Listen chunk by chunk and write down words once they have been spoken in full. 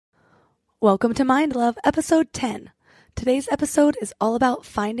Welcome to Mind Love, episode 10. Today's episode is all about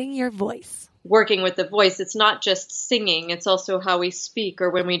finding your voice. Working with the voice, it's not just singing, it's also how we speak or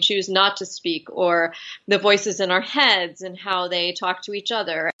when we choose not to speak, or the voices in our heads and how they talk to each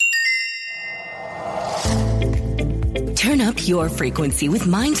other. Turn up your frequency with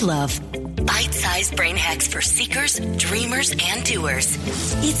Mind Love. Bite-sized brain hacks for seekers, dreamers, and doers.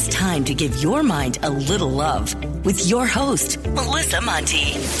 It's time to give your mind a little love with your host, Melissa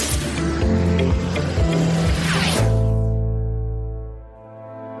Monti.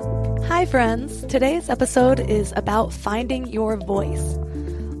 Hi friends, today's episode is about finding your voice.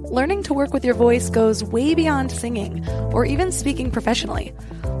 Learning to work with your voice goes way beyond singing or even speaking professionally.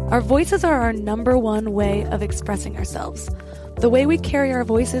 Our voices are our number one way of expressing ourselves. The way we carry our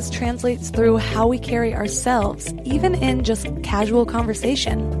voices translates through how we carry ourselves, even in just casual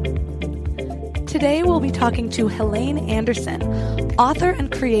conversation. Today we'll be talking to Helene Anderson, author and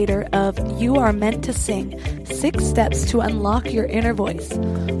creator of You Are Meant to Sing, 6 Steps to Unlock Your Inner Voice,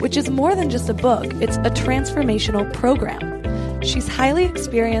 which is more than just a book, it's a transformational program. She's highly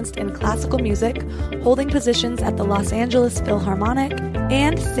experienced in classical music, holding positions at the Los Angeles Philharmonic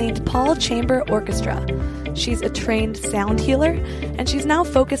and St. Paul Chamber Orchestra. She's a trained sound healer, and she's now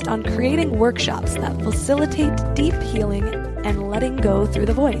focused on creating workshops that facilitate deep healing and letting go through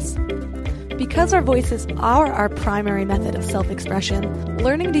the voice. Because our voices are our primary method of self-expression,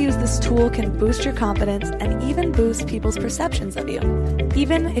 learning to use this tool can boost your confidence and even boost people's perceptions of you,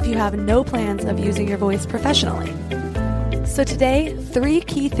 even if you have no plans of using your voice professionally. So today, 3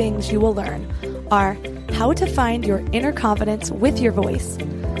 key things you will learn are how to find your inner confidence with your voice,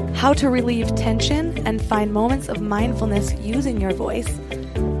 how to relieve tension and find moments of mindfulness using your voice,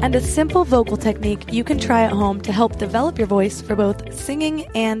 and a simple vocal technique you can try at home to help develop your voice for both singing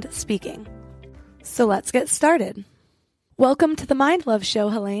and speaking. So let's get started. Welcome to the Mind Love Show,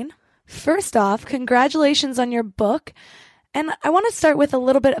 Helene. First off, congratulations on your book. And I want to start with a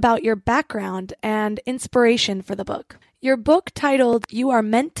little bit about your background and inspiration for the book. Your book titled You Are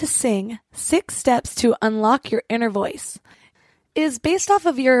Meant to Sing, 6 Steps to Unlock Your Inner Voice is based off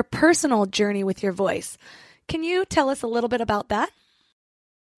of your personal journey with your voice. Can you tell us a little bit about that?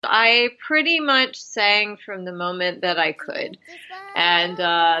 I pretty much sang from the moment that I could. And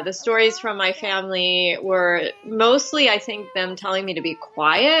the stories from my family were mostly, I think, them telling me to be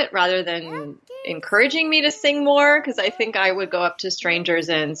quiet rather than encouraging me to sing more, because I think I would go up to strangers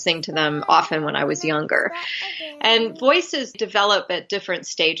and sing to them often when I was younger. And voices develop at different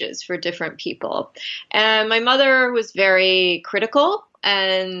stages for different people. And my mother was very critical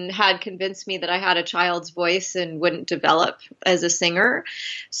and had convinced me that I had a child's voice and wouldn't develop as a singer.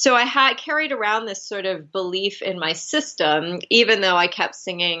 So I had carried around this sort of belief in my system, even though I kept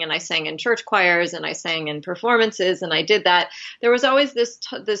singing and I sang in church choirs and I sang in performances and I did that. There was always this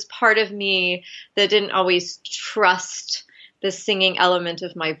part of me that didn't always trust the singing element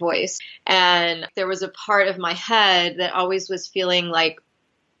of my voice. And there was a part of my head that always was feeling like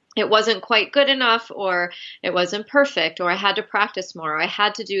it wasn't quite good enough, or it wasn't perfect, or I had to practice more, or I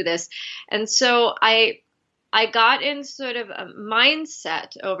had to do this. And so I got in sort of a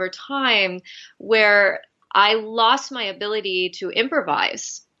mindset over time where I lost my ability to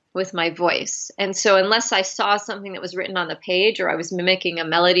improvise with my voice. And so unless I saw something that was written on the page or I was mimicking a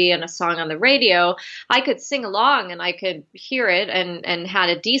melody and a song on the radio, I could sing along and I could hear it and had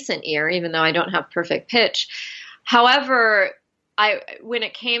a decent ear, even though I don't have perfect pitch. However, when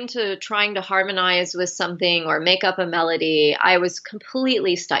it came to trying to harmonize with something or make up a melody, I was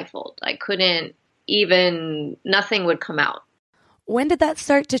completely stifled. I couldn't nothing would come out. When did that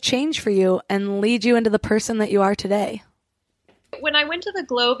start to change for you and lead you into the person that you are today? When I went to the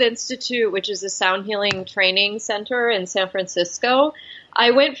Globe Institute, which is a sound healing training center in San Francisco,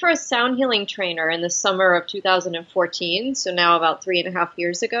 I went for a sound healing trainer in the summer of 2014, so now about 3.5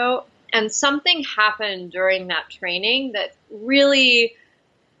 years ago. And something happened during that training that really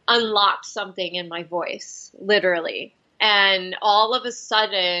unlocked something in my voice, literally. And all of a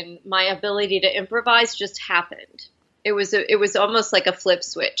sudden, my ability to improvise just happened. It was almost like a flip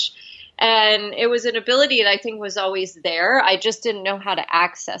switch. And it was an ability that I think was always there. I just didn't know how to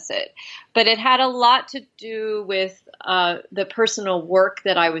access it. But it had a lot to do with the personal work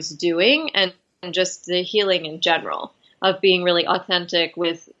that I was doing and just the healing in general, of being really authentic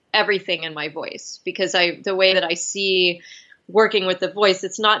with everything in my voice, because the way that I see working with the voice,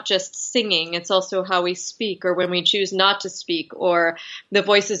 it's not just singing, it's also how we speak or when we choose not to speak, or the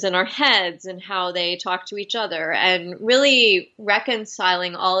voices in our heads and how they talk to each other, and really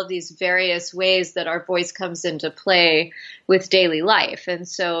reconciling all of these various ways that our voice comes into play with daily life. And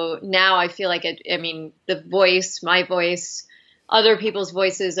so now I feel like my voice other people's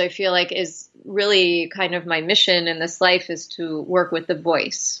voices, I feel like is really kind of my mission in this life, is to work with the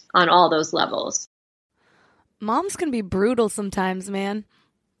voice on all those levels. Moms can be brutal sometimes, man.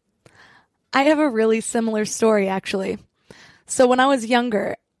 I have a really similar story, actually. So when I was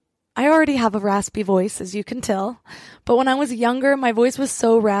younger, I already have a raspy voice, as you can tell. But when I was younger, my voice was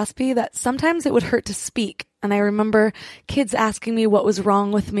so raspy that sometimes it would hurt to speak. And I remember kids asking me what was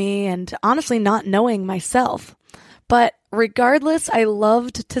wrong with me and honestly not knowing myself. But regardless, I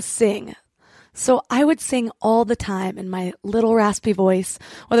loved to sing. So I would sing all the time in my little raspy voice,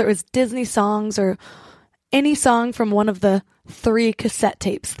 whether it was Disney songs or any song from one of the 3 cassette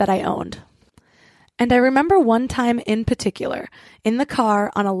tapes that I owned. And I remember one time in particular, in the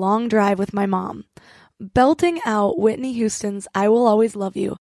car on a long drive with my mom, belting out Whitney Houston's I Will Always Love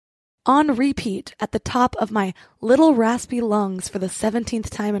You on repeat at the top of my little raspy lungs for the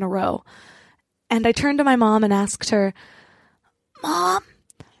 17th time in a row. And I turned to my mom and asked her, "Mom,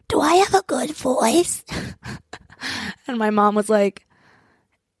 do I have a good voice?" And my mom was like,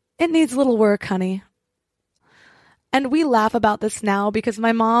 "It needs a little work, honey." And we laugh about this now because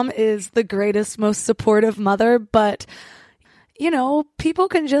my mom is the greatest, most supportive mother, but, you know, people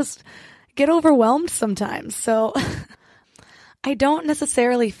can just get overwhelmed sometimes. So I don't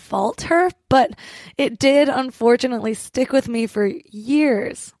necessarily fault her, but it did unfortunately stick with me for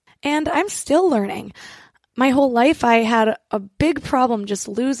years. And I'm still learning. My whole life I had a big problem just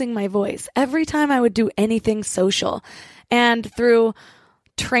losing my voice every time I would do anything social. And through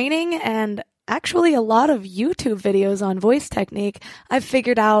training and actually a lot of YouTube videos on voice technique, I've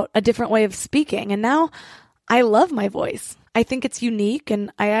figured out a different way of speaking. And now I love my voice. I think it's unique,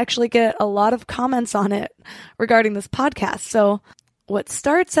 and I actually get a lot of comments on it regarding this podcast. So what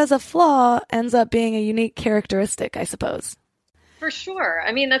starts as a flaw ends up being a unique characteristic, I suppose. For sure.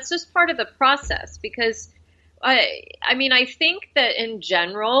 I mean, that's just part of the process because I think that in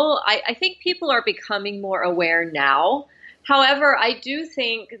general, I think people are becoming more aware now. However, I do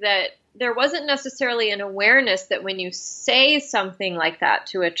think that there wasn't necessarily an awareness that when you say something like that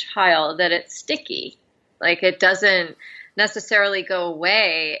to a child, that it's sticky. Like it doesn't necessarily go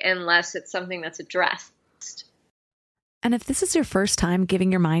away unless it's something that's addressed. And if this is your first time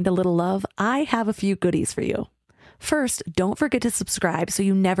giving your mind a little love, I have a few goodies for you. First, don't forget to subscribe so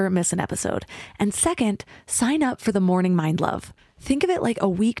you never miss an episode. And second, sign up for the Morning Mind Love. Think of it like a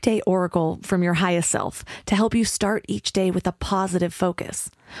weekday oracle from your highest self to help you start each day with a positive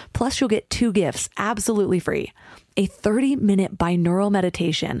focus. Plus, you'll get 2 gifts absolutely free: a 30-minute binaural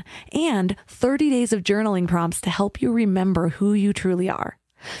meditation and 30 days of journaling prompts to help you remember who you truly are.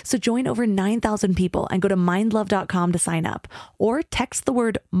 So join over 9,000 people and go to mindlove.com to sign up, or text the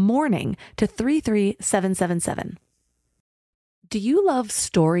word morning to 33777. Do you love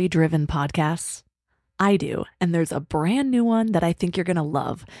story-driven podcasts? I do, and there's a brand new one that I think you're going to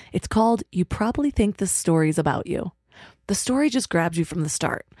love. It's called You Probably Think This Story's About You. The story just grabs you from the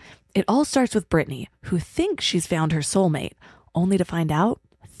start. It all starts with Brittany, who thinks she's found her soulmate, only to find out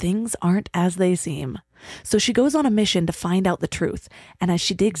things aren't as they seem. So she goes on a mission to find out the truth, and as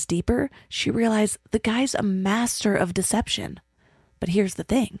she digs deeper, she realizes the guy's a master of deception. But here's the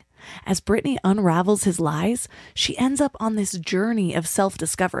thing. As Brittany unravels his lies, she ends up on this journey of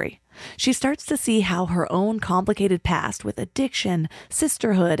self-discovery. She starts to see how her own complicated past with addiction,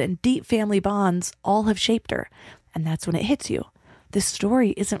 sisterhood, and deep family bonds all have shaped her. And that's when it hits you. This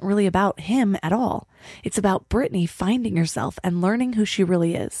story isn't really about him at all. It's about Brittany finding herself and learning who she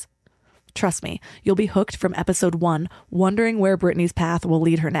really is. Trust me, you'll be hooked from episode 1, wondering where Brittany's path will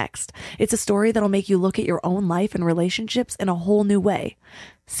lead her next. It's a story that'll make you look at your own life and relationships in a whole new way.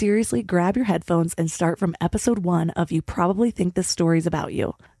 Seriously, grab your headphones and start from episode 1 of You Probably Think This Story's About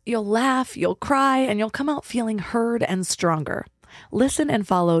You. You'll laugh, you'll cry, and you'll come out feeling heard and stronger. Listen and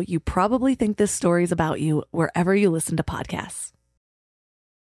follow You Probably Think This Story's About You wherever you listen to podcasts.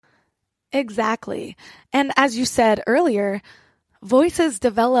 Exactly. And as you said earlier, voices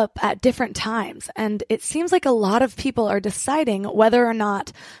develop at different times, and it seems like a lot of people are deciding whether or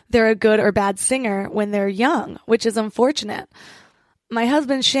not they're a good or bad singer when they're young, which is unfortunate. My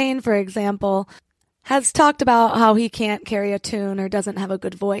husband Shane, for example, has talked about how he can't carry a tune or doesn't have a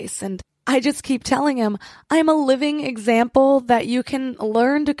good voice, and I just keep telling him, I'm a living example that you can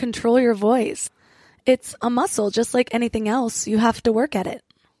learn to control your voice. It's a muscle, just like anything else. You have to work at it.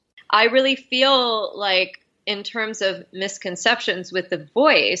 I really feel like in terms of misconceptions with the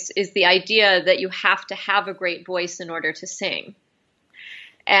voice is the idea that you have to have a great voice in order to sing.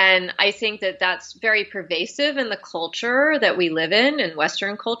 And I think that that's very pervasive in the culture that we live in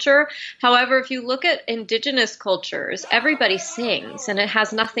Western culture. However, if you look at indigenous cultures, everybody sings, and it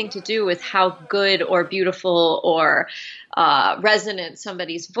has nothing to do with how good or beautiful or resonant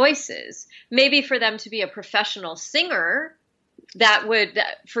somebody's voice is. Maybe for them to be a professional singer, that would,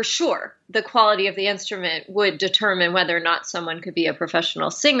 for sure, the quality of the instrument would determine whether or not someone could be a professional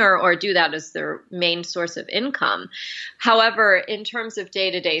singer or do that as their main source of income. However, in terms of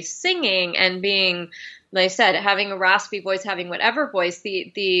day-to-day singing and being, like I said, having a raspy voice, having whatever voice,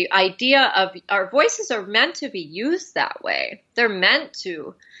 the idea of our voices are meant to be used that way. They're meant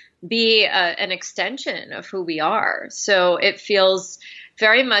to be an extension of who we are. So it feels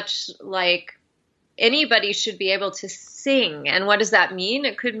very much like anybody should be able to sing. And what does that mean?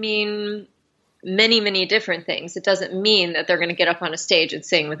 It could mean many, many different things. It doesn't mean that they're going to get up on a stage and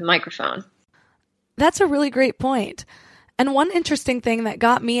sing with a microphone. That's a really great point. And one interesting thing that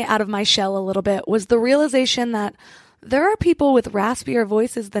got me out of my shell a little bit was the realization that there are people with raspier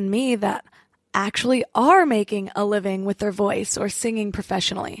voices than me that actually are making a living with their voice or singing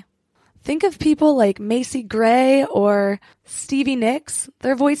professionally. Think of people like Macy Gray or Stevie Nicks.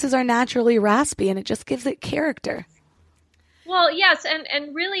 Their voices are naturally raspy, and it just gives it character. Well, yes,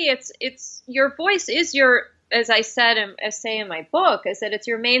 and really it's your voice is your, as I said, as say in my book, is that it's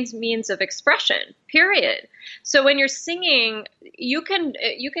your main means of expression, period. So when you're singing, you can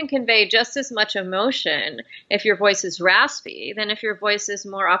convey just as much emotion if your voice is raspy than if your voice is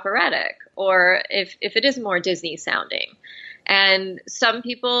more operatic or if it is more Disney sounding. And some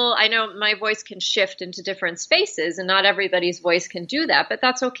people, I know my voice can shift into different spaces, and not everybody's voice can do that, but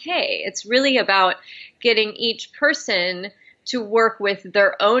that's okay. It's really about getting each person to work with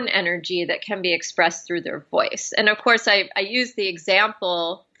their own energy that can be expressed through their voice. And of course, I use the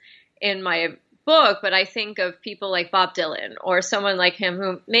example in my book, but I think of people like Bob Dylan or someone like him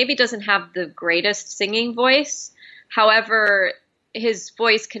who maybe doesn't have the greatest singing voice. However, his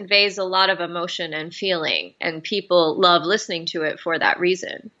voice conveys a lot of emotion and feeling, and people love listening to it for that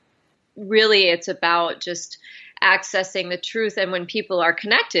reason. Really, it's about just accessing the truth. And when people are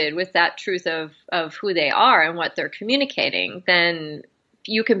connected with that truth of who they are and what they're communicating, then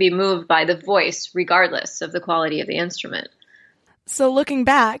you can be moved by the voice regardless of the quality of the instrument. So looking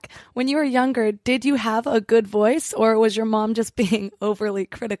back, when you were younger, did you have a good voice, or was your mom just being overly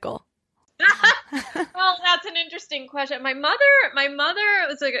critical? Well, that's an interesting question. My mother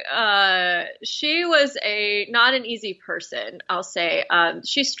was like, she was not an easy person, I'll say.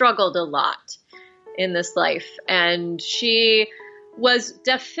 She struggled a lot in this life, and she was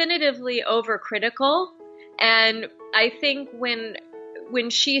definitively overcritical. And I think when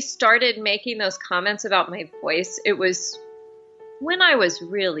she started making those comments about my voice, it was when I was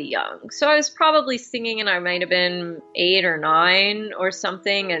really young. So I was probably singing, and I might have been 8 or 9 or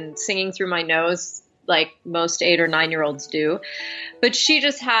something, and singing through my nose like most 8 or 9-year-olds do. But she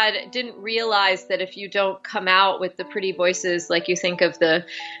just didn't realize that if you don't come out with the pretty voices, like you think of the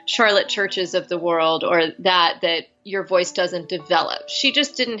Charlotte Churches of the world, or that your voice doesn't develop. She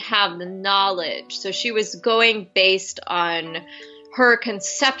just didn't have the knowledge. So she was going based on her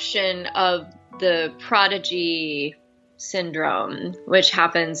conception of the prodigy syndrome, which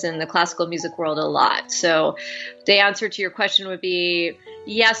happens in the classical music world a lot. So the answer to your question would be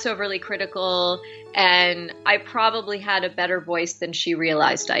yes, overly critical. And I probably had a better voice than she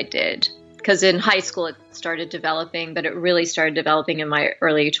realized I did. Because in high school it started developing, but it really started developing in my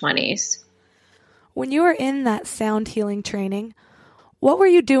early 20s. When you were in that sound healing training, what were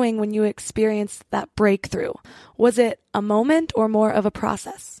you doing when you experienced that breakthrough? Was it a moment or more of a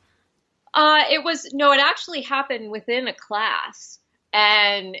process? It actually happened within a class,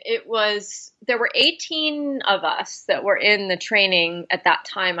 and there were 18 of us that were in the training at that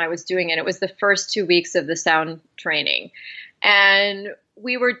time I was doing it. It was the first 2 weeks of the sound training, and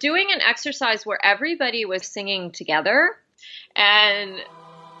we were doing an exercise where everybody was singing together, and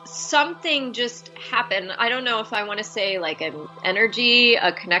something just happened. I don't know if I want to say like an energy,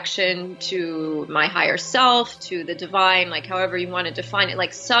 a connection to my higher self, to the divine, like however you want to define it.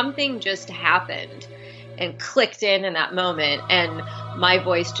 Like something just happened and clicked in that moment, and my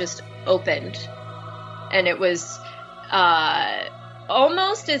voice just opened. And it was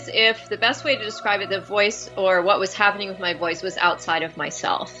almost as if, the best way to describe it, the voice or what was happening with my voice was outside of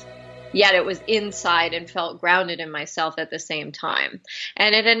myself. Yet it was inside and felt grounded in myself at the same time.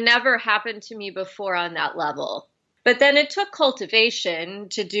 And it had never happened to me before on that level. But then it took cultivation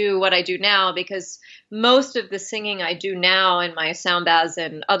to do what I do now, because most of the singing I do now in my sound baths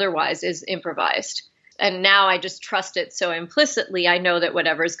and otherwise is improvised. And now I just trust it so implicitly, I know that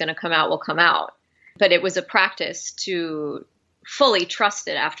whatever is going to come out will come out. But it was a practice to fully trust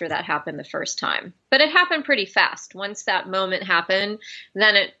it after that happened the first time. But it happened pretty fast. Once that moment happened,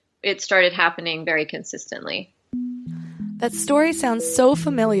 then it started happening very consistently. That story sounds so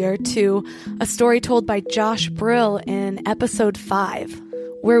familiar to a story told by Josh Brill in episode 5,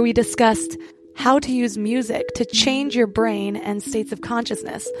 where we discussed how to use music to change your brain and states of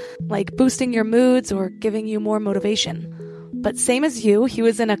consciousness, like boosting your moods or giving you more motivation. But same as you, he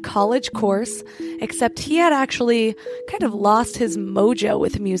was in a college course, except he had actually kind of lost his mojo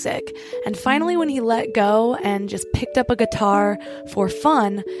with music. And finally, when he let go and just picked up a guitar for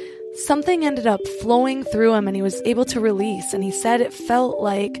fun, something ended up flowing through him and he was able to release. And he said it felt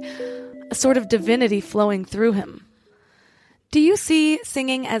like a sort of divinity flowing through him. Do you see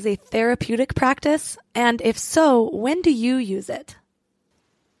singing as a therapeutic practice? And if so, when do you use it?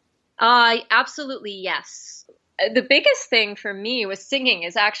 Absolutely, yes. The biggest thing for me with singing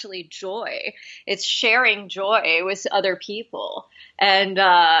is actually joy. It's sharing joy with other people. And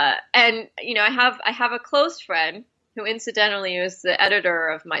you know, I have a close friend who incidentally was the editor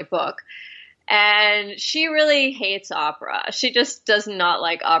of my book. And she really hates opera. She just does not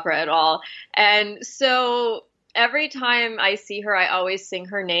like opera at all. And so every time I see her, I always sing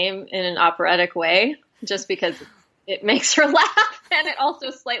her name in an operatic way, just because it makes her laugh and it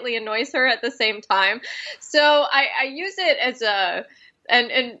also slightly annoys her at the same time. So I use it as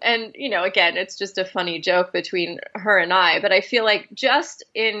and you know, again, it's just a funny joke between her and I, but I feel like just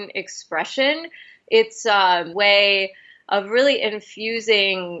in expression, it's a way of really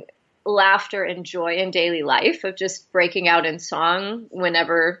infusing laughter and joy in daily life, of just breaking out in song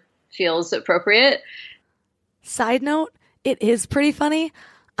whenever feels appropriate. Side note, it is pretty funny.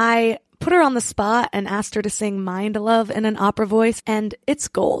 I put her on the spot and asked her to sing Mind Love in an opera voice, and it's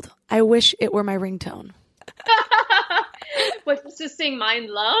gold. I wish it were my ringtone. What, to sing Mind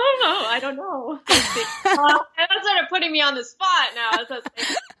Love? Oh, I don't know. That's sort of putting me on the spot now. So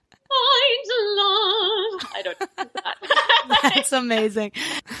Mind Love. I don't know that. That's amazing.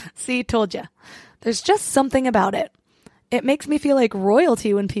 See, told ya. There's just something about it. It makes me feel like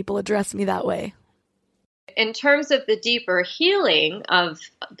royalty when people address me that way. In terms of the deeper healing of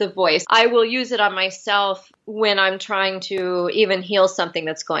the voice, I will use it on myself when I'm trying to even heal something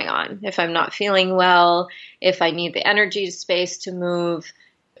that's going on. If I'm not feeling well, if I need the energy space to move.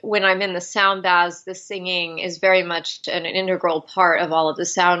 When I'm in the sound baths, the singing is very much an integral part of all of the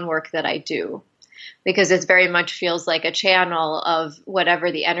sound work that I do, because it very much feels like a channel of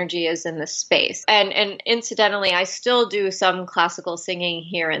whatever the energy is in the space. And incidentally, I still do some classical singing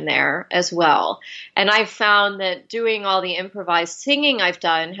here and there as well. And I've found that doing all the improvised singing I've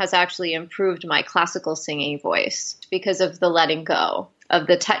done has actually improved my classical singing voice because of the letting go of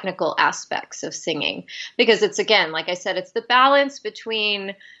the technical aspects of singing. Because it's, again, like I said, it's the balance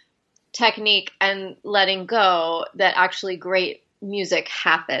between technique and letting go that actually great music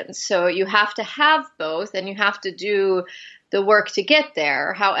happens. So you have to have both and you have to do the work to get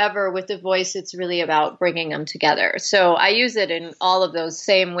there. However, with the voice, it's really about bringing them together. So I use it in all of those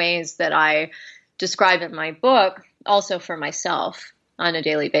same ways that I describe in my book, also for myself on a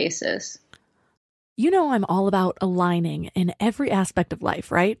daily basis. You know, I'm all about aligning in every aspect of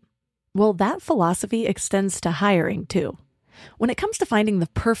life, right? Well, that philosophy extends to hiring too. When it comes to finding the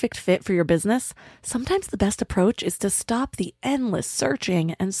perfect fit for your business, sometimes the best approach is to stop the endless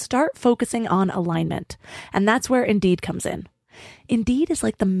searching and start focusing on alignment. And that's where Indeed comes in. Indeed is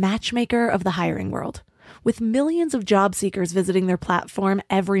like the matchmaker of the hiring world. With millions of job seekers visiting their platform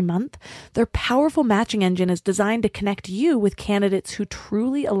every month, their powerful matching engine is designed to connect you with candidates who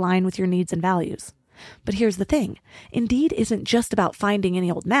truly align with your needs and values. But here's the thing. Indeed isn't just about finding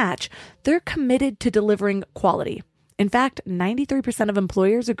any old match. They're committed to delivering quality. In fact, 93% of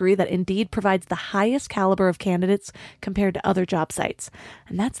employers agree that Indeed provides the highest caliber of candidates compared to other job sites.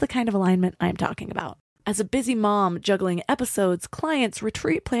 And that's the kind of alignment I'm talking about. As a busy mom juggling episodes, clients,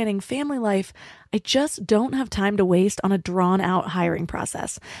 retreat planning, family life, I just don't have time to waste on a drawn-out hiring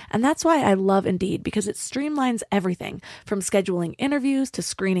process. And that's why I love Indeed, because it streamlines everything from scheduling interviews to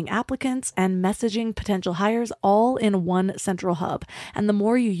screening applicants and messaging potential hires all in one central hub. And the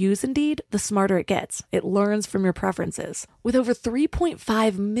more you use Indeed, the smarter it gets. It learns from your preferences. With over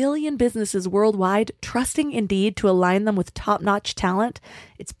 3.5 million businesses worldwide trusting Indeed to align them with top-notch talent,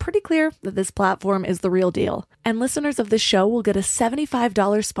 it's pretty clear that this platform is the real deal. And listeners of this show will get a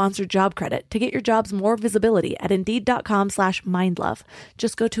 $75 sponsored job credit to get your jobs more visibility at Indeed.com/mindlove.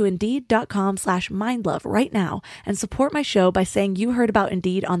 Just go to Indeed.com/mindlove right now and support my show by saying you heard about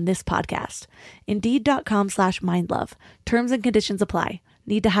Indeed on this podcast. Indeed.com/mindlove. Terms and conditions apply.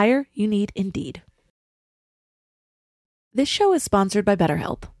 Need to hire? You need Indeed. This show is sponsored by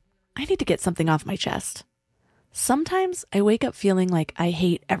BetterHelp. I need to get something off my chest. Sometimes I wake up feeling like I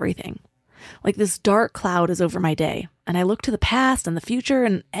hate everything. Like this dark cloud is over my day, and I look to the past and the future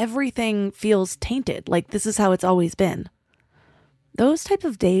and everything feels tainted, like this is how it's always been. Those type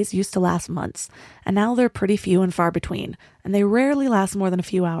of days used to last months, and now they're pretty few and far between, and they rarely last more than a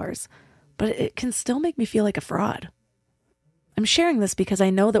few hours. But it can still make me feel like a fraud. I'm sharing this because I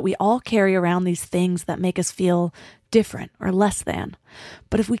know that we all carry around these things that make us feel different or less than.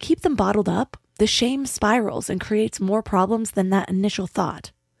 But if we keep them bottled up, the shame spirals and creates more problems than that initial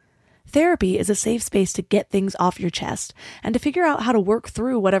thought. Therapy is a safe space to get things off your chest and to figure out how to work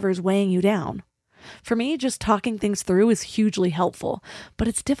through whatever's weighing you down. For me, just talking things through is hugely helpful, but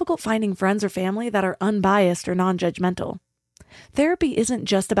it's difficult finding friends or family that are unbiased or non-judgmental. Therapy isn't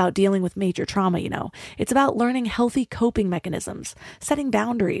just about dealing with major trauma, It's about learning healthy coping mechanisms, setting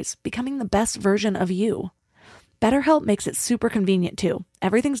boundaries, becoming the best version of you. BetterHelp makes it super convenient too.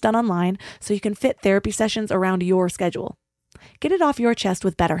 Everything's done online, so you can fit therapy sessions around your schedule. Get it off your chest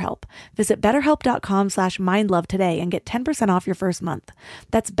with BetterHelp. Visit betterhelp.com/mindlove today and get 10% off your first month.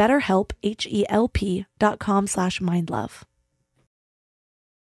 That's BetterHelp, HELP.com/mindlove.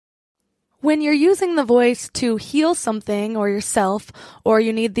 When you're using the voice to heal something or yourself, or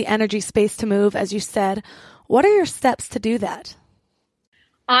you need the energy space to move, as you said, what are your steps to do that?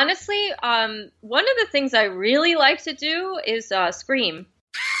 Honestly, one of the things I really like to do is scream.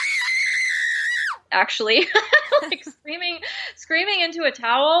 Actually, like screaming into a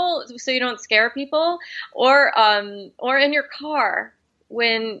towel so you don't scare people, or in your car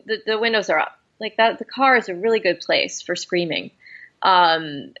when the windows are up. Like that, the car is a really good place for screaming.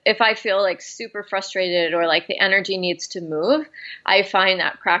 If I feel like super frustrated or like the energy needs to move, I find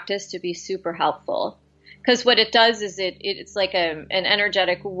that practice to be super helpful. Because what it does is it's like an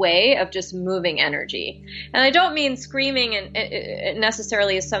energetic way of just moving energy. And I don't mean screaming and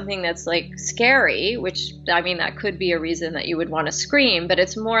necessarily is something that's like scary, which I mean, that could be a reason that you would want to scream, but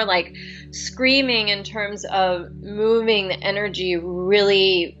it's more like screaming in terms of moving the energy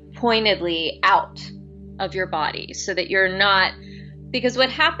really pointedly out of your body so that you're not. Because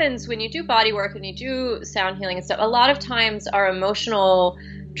what happens when you do body work and you do sound healing and stuff, a lot of times our emotional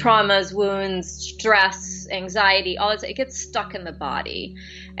traumas, wounds, stress, anxiety, all that, it gets stuck in the body.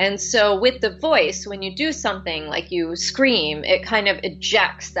 And so with the voice, when you do something like you scream, it kind of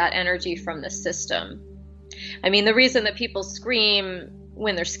ejects that energy from the system. I mean, the reason that people scream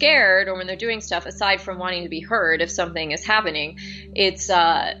when they're scared or when they're doing stuff, aside from wanting to be heard if something is happening, it's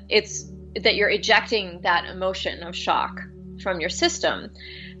that you're ejecting that emotion of shock from your system.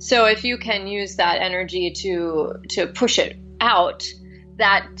 So if you can use that energy to push it out,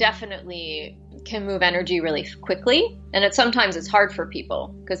 that definitely can move energy really quickly. And sometimes it's hard for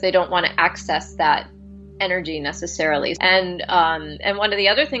people because they don't want to access that energy necessarily. And one of the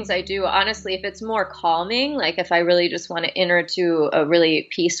other things I do, honestly, if it's more calming, like if I really just want to enter to a really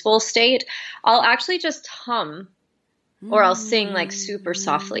peaceful state, I'll actually just hum, or I'll sing like super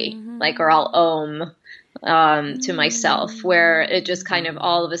softly, or I'll to myself, where it just kind of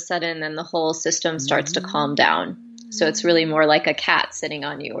all of a sudden then the whole system starts to calm down. So it's really more like a cat sitting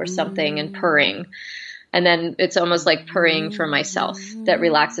on you or something and purring. And then it's almost like purring for myself that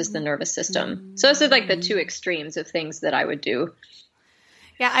relaxes the nervous system. So those are like the two extremes of things that I would do.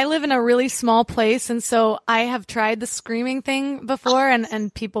 Yeah, I live in a really small place, and so I have tried the screaming thing before,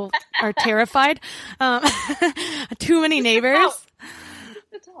 and people are terrified. Too many neighbors.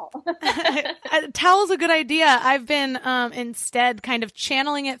 A towel's a good idea. I've been instead kind of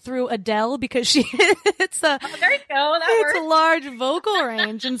channeling it through Adele because it's there you go. It's a large vocal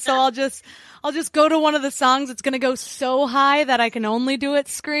range, and so I'll just go to one of the songs. It's going to go so high that I can only do it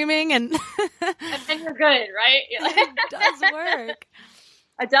screaming, and you're good, right? It does work.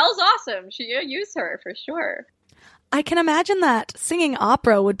 Adele's awesome. You use her for sure. I can imagine that singing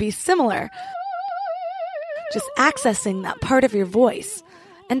opera would be similar. Just accessing that part of your voice.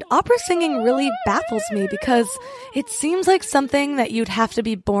 And opera singing really baffles me because it seems like something that you'd have to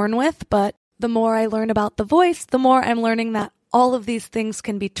be born with, but the more I learn about the voice, the more I'm learning that all of these things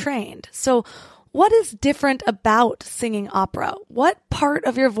can be trained. So what is different about singing opera? What part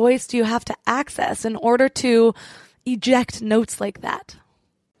of your voice do you have to access in order to eject notes like that?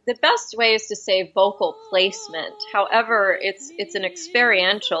 The best way is to say vocal placement. However, it's an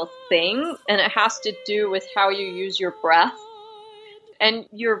experiential thing, and it has to do with how you use your breath and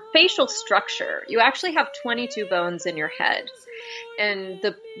your facial structure. You actually have 22 bones in your head, and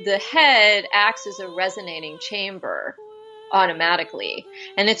the head acts as a resonating chamber automatically.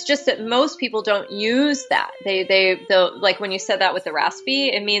 And it's just that most people don't use that. They'll, like when you said that with the raspy,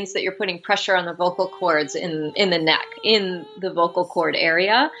 it means that you're putting pressure on the vocal cords in the neck, in the vocal cord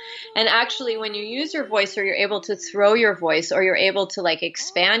area. And actually when you use your voice, or you're able to throw your voice, or you're able to like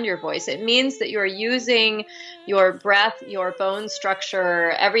expand your voice, it means that you're using your breath, your bone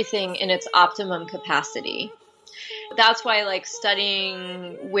structure, everything in its optimum capacity. That's why like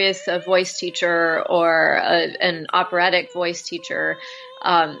studying with a voice teacher or an operatic voice teacher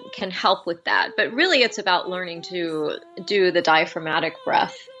can help with that. But really it's about learning to do the diaphragmatic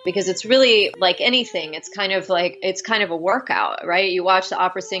breath, because it's really like anything. It's kind of a workout, right? You watch the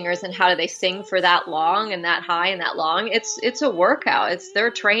opera singers and how do they sing for that long and that high and that long? It's a workout.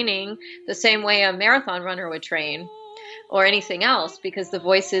 They're training the same way a marathon runner would train or anything else, because the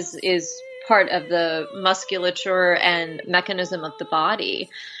voice is part of the musculature and mechanism of the body.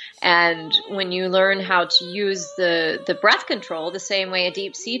 And when you learn how to use the breath control the same way a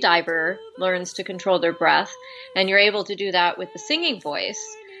deep sea diver learns to control their breath, and you're able to do that with the singing voice,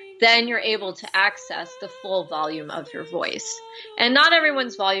 then you're able to access the full volume of your voice. And not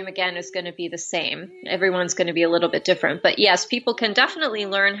everyone's volume, again, is going to be the same. Everyone's going to be a little bit different. But yes, people can definitely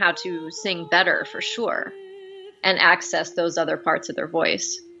learn how to sing better for sure and access those other parts of their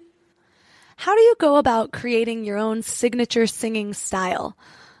voice. How do you go about creating your own signature singing style?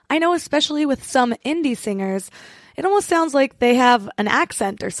 I know especially with some indie singers, it almost sounds like they have an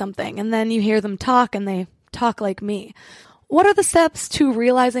accent or something, and then you hear them talk and they talk like me. What are the steps to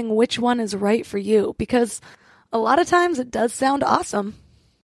realizing which one is right for you? Because a lot of times it does sound awesome.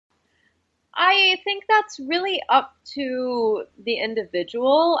 I think that's really up to the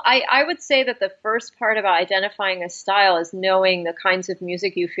individual. I would say that the first part about identifying a style is knowing the kinds of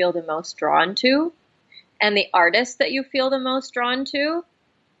music you feel the most drawn to and the artists that you feel the most drawn to.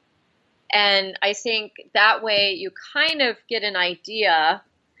 And I think that way you kind of get an idea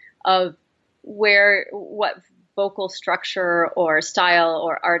of what vocal structure or style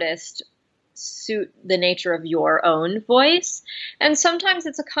or artist suit the nature of your own voice. And sometimes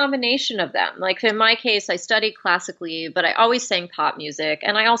it's a combination of them. Like in my case, I studied classically, but I always sang pop music,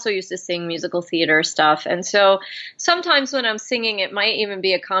 and I also used to sing musical theater stuff. And so sometimes when I'm singing, it might even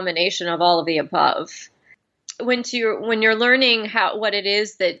be a combination of all of the above. When you're learning what it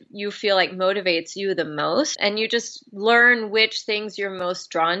is that you feel like motivates you the most, and you just learn which things you're most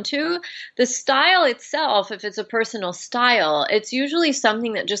drawn to, the style itself, if it's a personal style, it's usually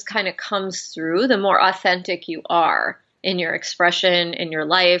something that just kind of comes through the more authentic you are in your expression, in your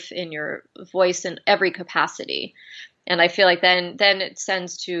life, in your voice, in every capacity. And I feel like then it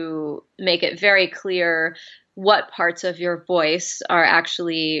tends to make it very clear what parts of your voice are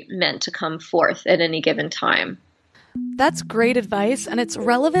actually meant to come forth at any given time. That's great advice, and it's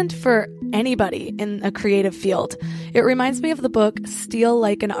relevant for anybody in a creative field. It reminds me of the book Steal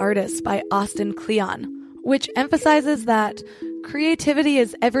Like an Artist by Austin Kleon, which emphasizes that creativity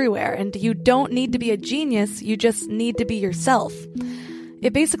is everywhere and you don't need to be a genius, you just need to be yourself.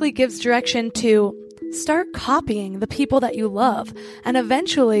 It basically gives direction to start copying the people that you love, and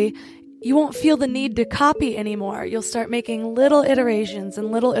eventually you won't feel the need to copy anymore. You'll start making little iterations,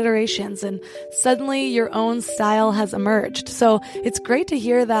 and suddenly your own style has emerged. So it's great to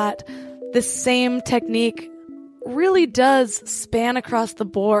hear that this same technique really does span across the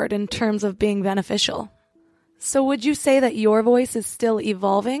board in terms of being beneficial. So would you say that your voice is still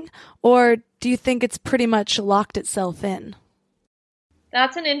evolving, or do you think it's pretty much locked itself in?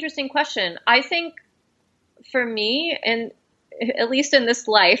 That's an interesting question. I think for me, and at least in this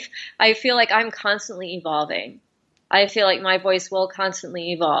life, I feel like I'm constantly evolving. I feel like my voice will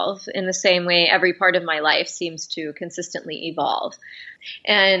constantly evolve in the same way every part of my life seems to consistently evolve.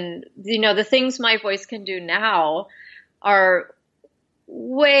 And, the things my voice can do now are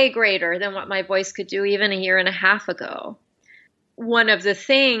way greater than what my voice could do even a year and a half ago. One of the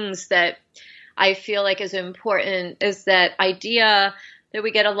things that I feel like is important is that idea that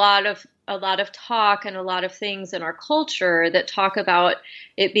we get a lot of talk and a lot of things in our culture that talk about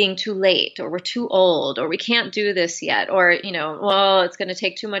it being too late, or we're too old, or we can't do this yet, or, it's going to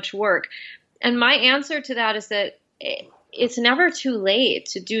take too much work. And my answer to that is that it's never too late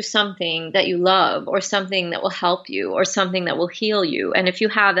to do something that you love, or something that will help you, or something that will heal you. And if you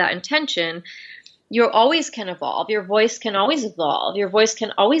have that intention, you always can evolve. Your voice can always evolve. Your voice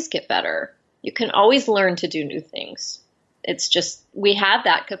can always get better. You can always learn to do new things. It's just, we have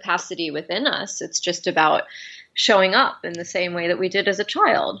that capacity within us. It's just about showing up in the same way that we did as a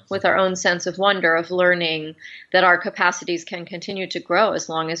child, with our own sense of wonder, of learning that our capacities can continue to grow as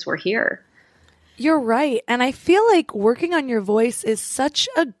long as we're here. You're right. And I feel like working on your voice is such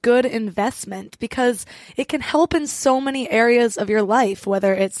a good investment because it can help in so many areas of your life,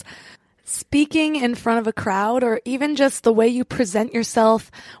 whether it's speaking in front of a crowd or even just the way you present yourself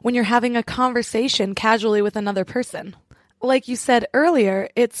when you're having a conversation casually with another person. Like you said earlier,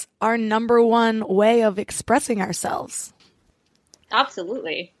 it's our number one way of expressing ourselves.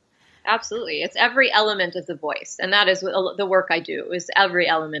 Absolutely. Absolutely. It's every element of the voice. And that is the work I do, is every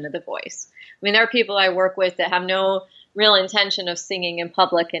element of the voice. I mean, there are people I work with that have no real intention of singing in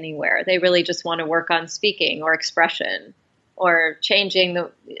public anywhere. They really just want to work on speaking or expression or changing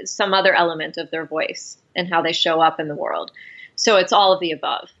some other element of their voice and how they show up in the world. So it's all of the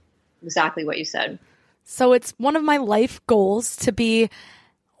above. Exactly what you said. So it's one of my life goals to be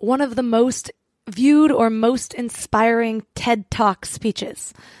one of the most viewed or most inspiring TED Talk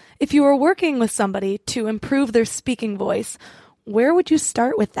speeches. If you were working with somebody to improve their speaking voice, where would you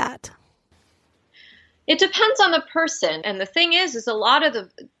start with that? It depends on the person. And the thing is a lot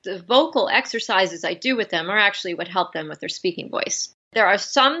of the vocal exercises I do with them are actually what help them with their speaking voice. There are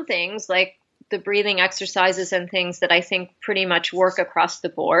some things like the breathing exercises and things that I think pretty much work across the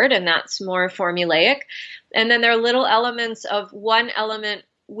board, and that's more formulaic. And then there are little elements of one element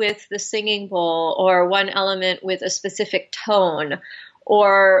with the singing bowl or one element with a specific tone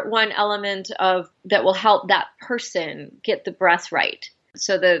or one element of that will help that person get the breath right.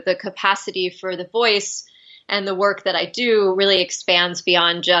 So the capacity for the voice and the work that I do really expands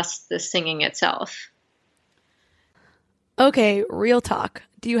beyond just the singing itself. Okay, real talk.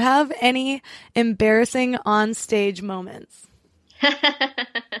 Do you have any embarrassing on-stage moments?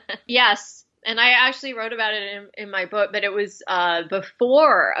 Yes. And I actually wrote about it in my book, but it was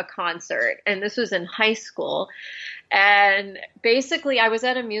before a concert, and this was in high school. And basically, I was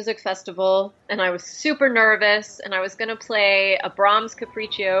at a music festival, and I was super nervous, and I was going to play a Brahms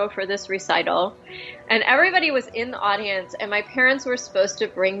Capriccio for this recital. And everybody was in the audience, and my parents were supposed to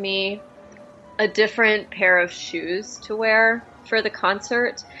bring me a different pair of shoes to wear for the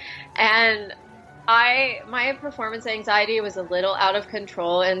concert. And my performance anxiety was a little out of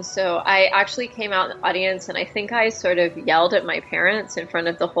control, and so I actually came out in the audience, and I think I sort of yelled at my parents in front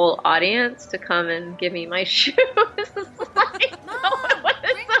of the whole audience to come and give me my shoes. Like, Mom,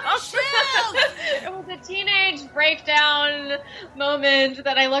 bring my shoes! It was a teenage breakdown moment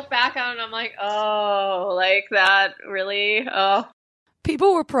that I look back on, and I'm like, oh, like that, really? Oh.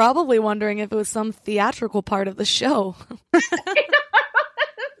 People were probably wondering if it was some theatrical part of the show.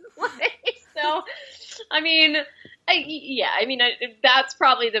 So, that's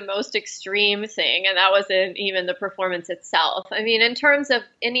probably the most extreme thing, and that wasn't even the performance itself. I mean, in terms of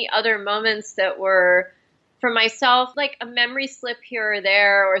any other moments that were, for myself, like a memory slip here or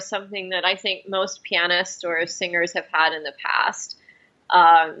there, or something that I think most pianists or singers have had in the past.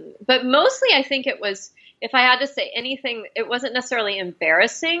 But mostly I think it was, if I had to say anything, it wasn't necessarily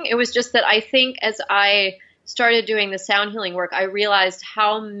embarrassing. It was just that I think as I started doing the sound healing work, I realized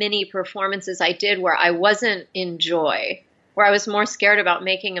how many performances I did where I wasn't in joy, where I was more scared about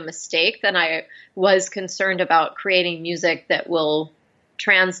making a mistake than I was concerned about creating music that will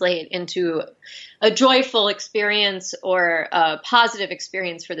translate into a joyful experience or a positive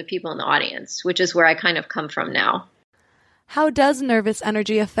experience for the people in the audience, which is where I kind of come from now. How does nervous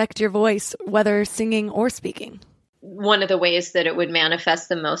energy affect your voice, whether singing or speaking? One of the ways that it would manifest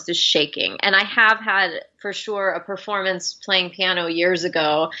the most is shaking. And I have had, for sure, a performance playing piano years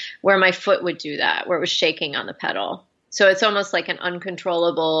ago where my foot would do that, where it was shaking on the pedal. So it's almost like an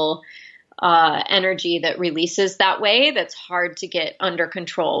uncontrollable energy that releases that way that's hard to get under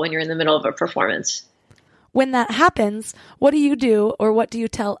control when you're in the middle of a performance. When that happens, what do you do, or what do you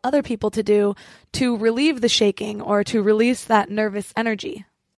tell other people to do to relieve the shaking or to release that nervous energy?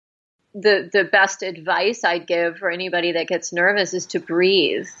 The best advice I'd give for anybody that gets nervous is to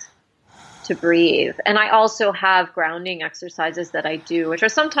breathe. And I also have grounding exercises that I do, which are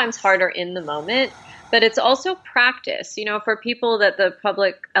sometimes harder in the moment, but it's also practice. You know, for people that the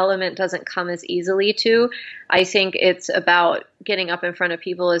public element doesn't come as easily to, I think it's about getting up in front of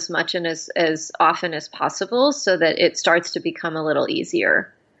people as much and as often as possible so that it starts to become a little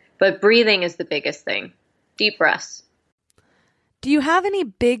easier. But breathing is the biggest thing. Deep breaths. Do you have any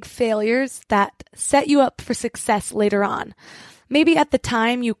big failures that set you up for success later on? Maybe at the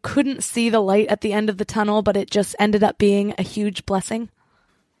time you couldn't see the light at the end of the tunnel, but it just ended up being a huge blessing?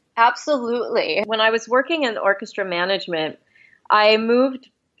 Absolutely. When I was working in orchestra management, I moved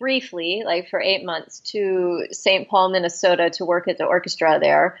briefly, like for 8 months, to St. Paul, Minnesota to work at the orchestra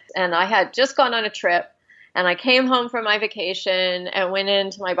there. And I had just gone on a trip, and I came home from my vacation and went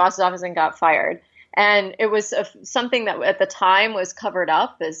into my boss's office and got fired. And it was something that at the time was covered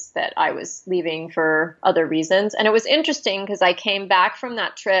up, is that I was leaving for other reasons. And it was interesting because I came back from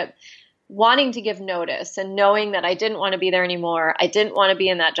that trip wanting to give notice and knowing that I didn't want to be there anymore. I didn't want to be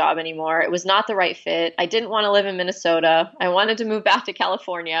in that job anymore. It was not the right fit. I didn't want to live in Minnesota. I wanted to move back to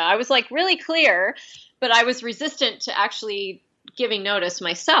California. I was like really clear, but I was resistant to actually giving notice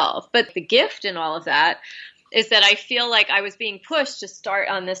myself. But the gift in all of that is that I feel like I was being pushed to start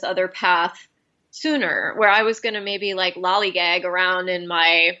on this other path sooner, where I was going to maybe like lollygag around in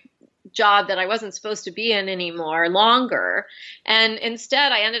my job that I wasn't supposed to be in anymore longer. And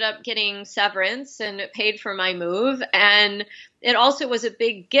instead I ended up getting severance, and it paid for my move. And it also was a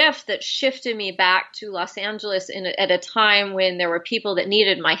big gift that shifted me back to Los Angeles at a time when there were people that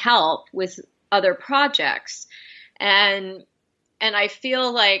needed my help with other projects. And I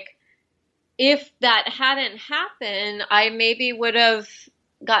feel like if that hadn't happened, I maybe would have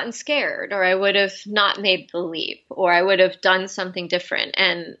gotten scared, or I would have not made the leap, or I would have done something different.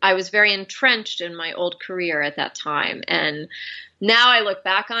 And I was very entrenched in my old career at that time. And now I look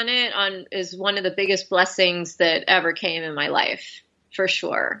back on it as one of the biggest blessings that ever came in my life, for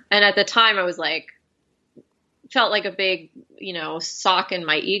sure. And at the time I was like, felt like a big, sock in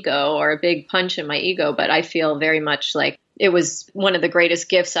my ego, or a big punch in my ego. But I feel very much like it was one of the greatest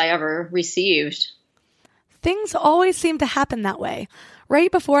gifts I ever received. Things always seem to happen that way. Right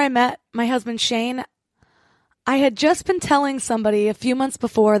before I met my husband, Shane, I had just been telling somebody a few months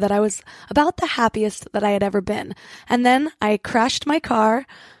before that I was about the happiest that I had ever been. And then I crashed my car,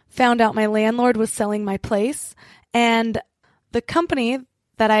 found out my landlord was selling my place, and the company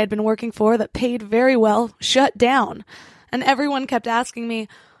that I had been working for that paid very well shut down. And everyone kept asking me,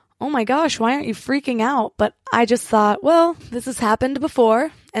 "Oh my gosh, why aren't you freaking out?" But I just thought, well, this has happened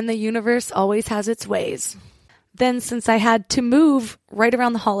before, and the universe always has its ways. Then, since I had to move right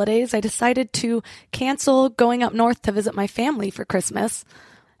around the holidays, I decided to cancel going up north to visit my family for Christmas,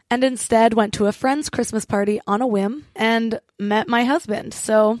 and instead went to a friend's Christmas party on a whim and met my husband.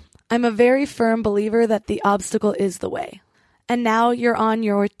 So I'm a very firm believer that the obstacle is the way. And now you're on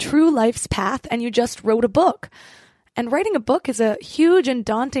your true life's path, and you just wrote a book. And writing a book is a huge and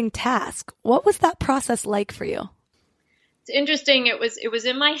daunting task. What was that process like for you? It's interesting. It was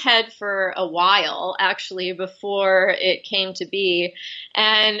in my head for a while, actually, before it came to be.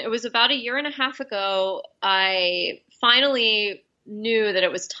 And it was about 1.5 years ago, I finally knew that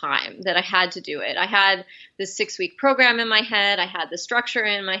it was time, that I had to do it. I had this 6-week program in my head. I had the structure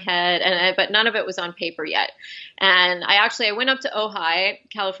in my head, but none of it was on paper yet. And I went up to Ojai,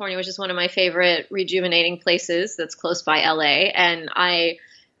 California, which is one of my favorite rejuvenating places that's close by LA. And I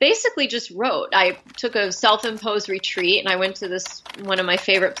basically just wrote. I took a self-imposed retreat, and I went to one of my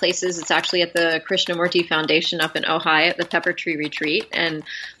favorite places. It's actually at the Krishnamurti Foundation up in Ojai at the Pepper Tree Retreat. And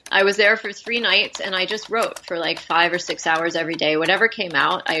I was there for 3 nights, and I just wrote for like 5 or 6 hours every day, whatever came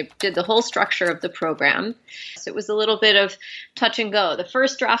out. I did the whole structure of the program. So it was a little bit of touch and go. The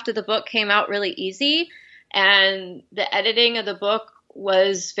first draft of the book came out really easy, and the editing of the book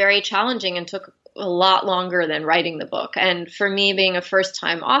was very challenging and took a lot longer than writing the book. And for me, being a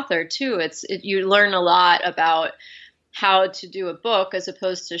first-time author too, you learn a lot about how to do a book as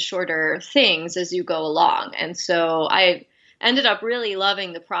opposed to shorter things as you go along. And so I ended up really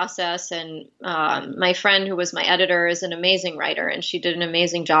loving the process. And my friend who was my editor is an amazing writer, and she did an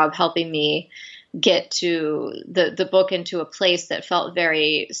amazing job helping me get to the book into a place that felt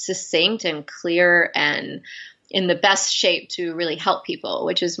very succinct and clear and in the best shape to really help people,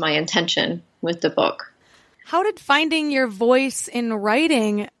 which is my intention with the book. How did finding your voice in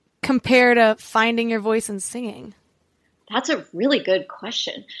writing compare to finding your voice in singing? That's a really good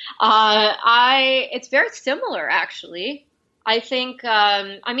question. It's very similar, actually. I think,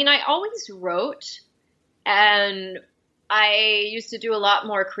 I always wrote, and I used to do a lot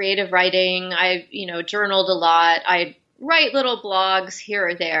more creative writing. I, journaled a lot. I write little blogs here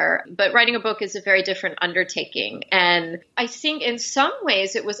or there, but writing a book is a very different undertaking. And I think in some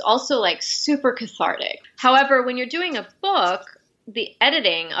ways it was also like super cathartic. However, when you're doing a book, the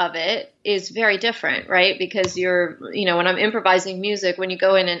editing of it is very different, right? Because when I'm improvising music, when you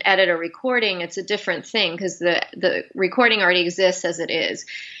go in and edit a recording, it's a different thing because the recording already exists as it is.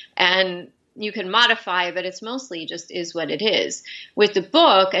 And you can modify, but it's mostly just is what it is. With the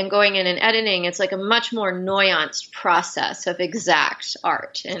book and going in and editing, it's like a much more nuanced process of exact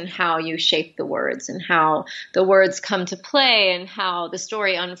art and how you shape the words and how the words come to play and how the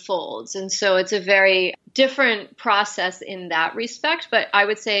story unfolds. And so it's a very different process in that respect, but I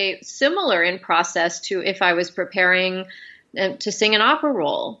would say similar in process to if I was preparing to sing an opera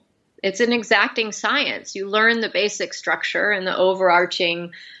role. It's an exacting science. You learn the basic structure and the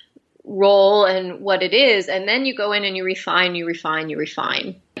overarching role and what it is. And then you go in and you refine.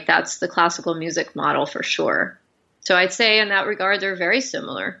 That's the classical music model for sure. So I'd say in that regard, they're very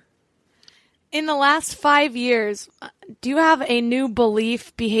similar. In the last 5 years, do you have a new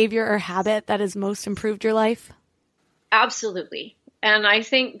belief, behavior, or habit that has most improved your life? Absolutely. And I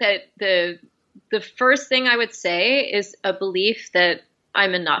think that the first thing I would say is a belief that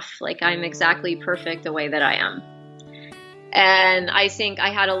I'm enough, like I'm exactly perfect the way that I am. And I think I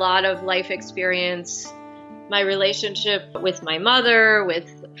had a lot of life experience, my relationship with my mother,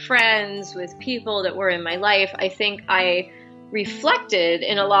 with friends, with people that were in my life. I think I reflected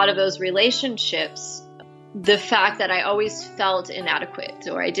in a lot of those relationships the fact that I always felt inadequate,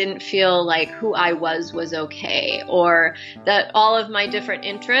 or I didn't feel like who I was okay, or that all of my different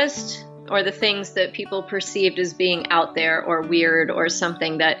interests or the things that people perceived as being out there or weird or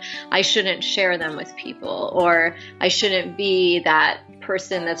something, that I shouldn't share them with people, or I shouldn't be that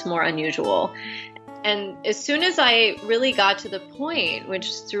person that's more unusual. And as soon as I really got to the point,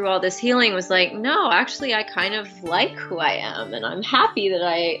 which through all this healing was like, no, actually, I kind of like who I am, and I'm happy that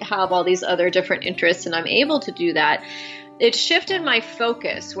I have all these other different interests and I'm able to do that. It shifted my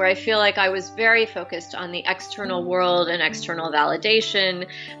focus, where I feel like I was very focused on the external world and external validation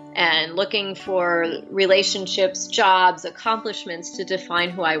and looking for relationships, jobs, accomplishments to define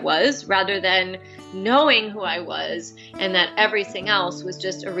who I was, rather than knowing who I was, and that everything else was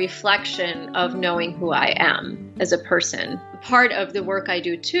just a reflection of knowing who I am as a person. Part of the work I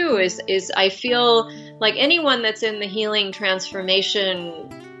do too is I feel like anyone that's in the healing transformation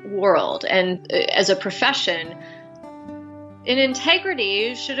world and as a profession, in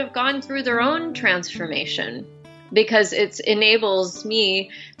integrity should have gone through their own transformation, because it enables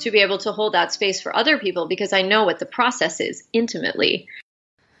me to be able to hold that space for other people, because I know what the process is intimately.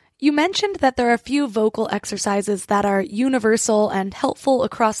 You mentioned that there are a few vocal exercises that are universal and helpful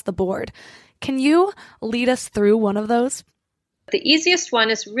across the board. Can you lead us through one of those? The easiest one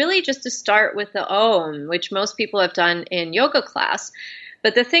is really just to start with the Om, which most people have done in yoga class.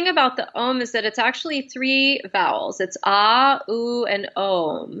 But the thing about the Om is that it's actually 3 vowels. It's Ah, U, and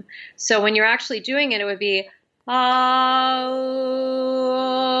Om. So when you're actually doing it, it would be Ah,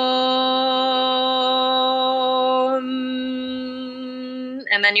 Om,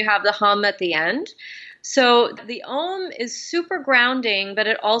 and then you have the hum at the end. So the Om is super grounding, but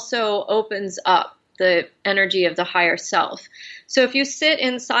it also opens up the energy of the higher self. So if you sit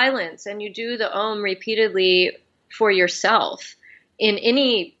in silence and you do the Om repeatedly for yourself in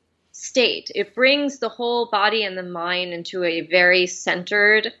any state, it brings the whole body and the mind into a very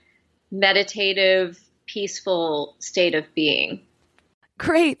centered, meditative, peaceful state of being.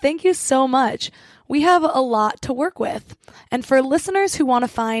 Great. Thank you so much. We have a lot to work with. And for listeners who want to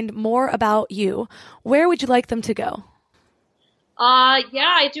find more about you, where would you like them to go?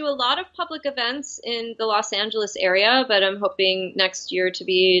 I do a lot of public events in the Los Angeles area, but I'm hoping next year to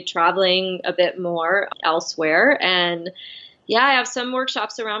be traveling a bit more elsewhere. And I have some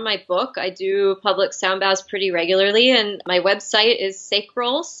workshops around my book. I do public sound baths pretty regularly, and my website is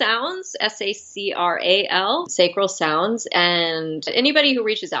Sacral Sounds, SACRAL, Sacral Sounds. And anybody who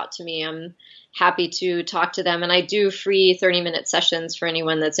reaches out to me, I'm happy to talk to them. And I do free 30-minute sessions for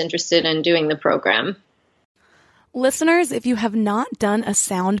anyone that's interested in doing the program. Listeners, if you have not done a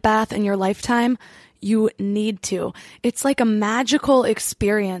sound bath in your lifetime, you need to. It's like a magical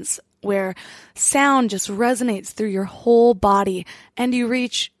experience where sound just resonates through your whole body, and you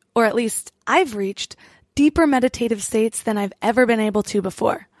reach, or at least I've reached, deeper meditative states than I've ever been able to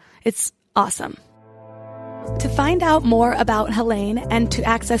before. It's awesome. To find out more about Helene and to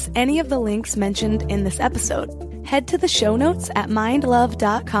access any of the links mentioned in this episode, head to the show notes at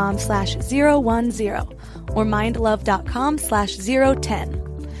mindlove.com/010 or mindlove.com/010.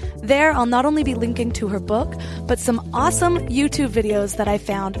 There, I'll not only be linking to her book, but some awesome YouTube videos that I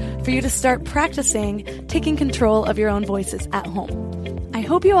found for you to start practicing taking control of your own voices at home. I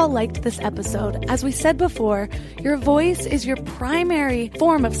hope you all liked this episode. As we said before, your voice is your primary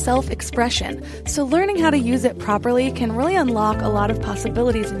form of self-expression, so learning how to use it properly can really unlock a lot of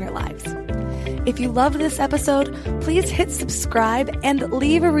possibilities in your lives. If you loved this episode, please hit subscribe and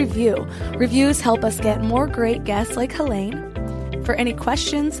leave a review. Reviews help us get more great guests like Helene. For any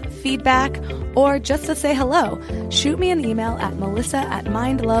questions, feedback, or just to say hello, shoot me an email at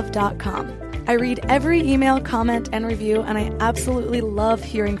melissa@mindlove.com. I read every email, comment, and review, and I absolutely love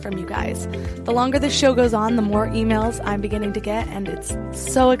hearing from you guys. The longer the show goes on, the more emails I'm beginning to get, and it's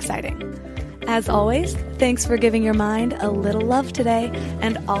so exciting. As always, thanks for giving your mind a little love today,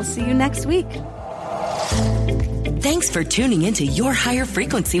 and I'll see you next week. Thanks for tuning into Your Higher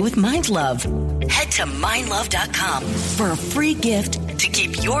Frequency with Mind Love. Head to mindlove.com for a free gift to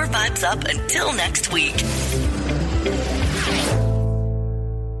keep your vibes up until next week.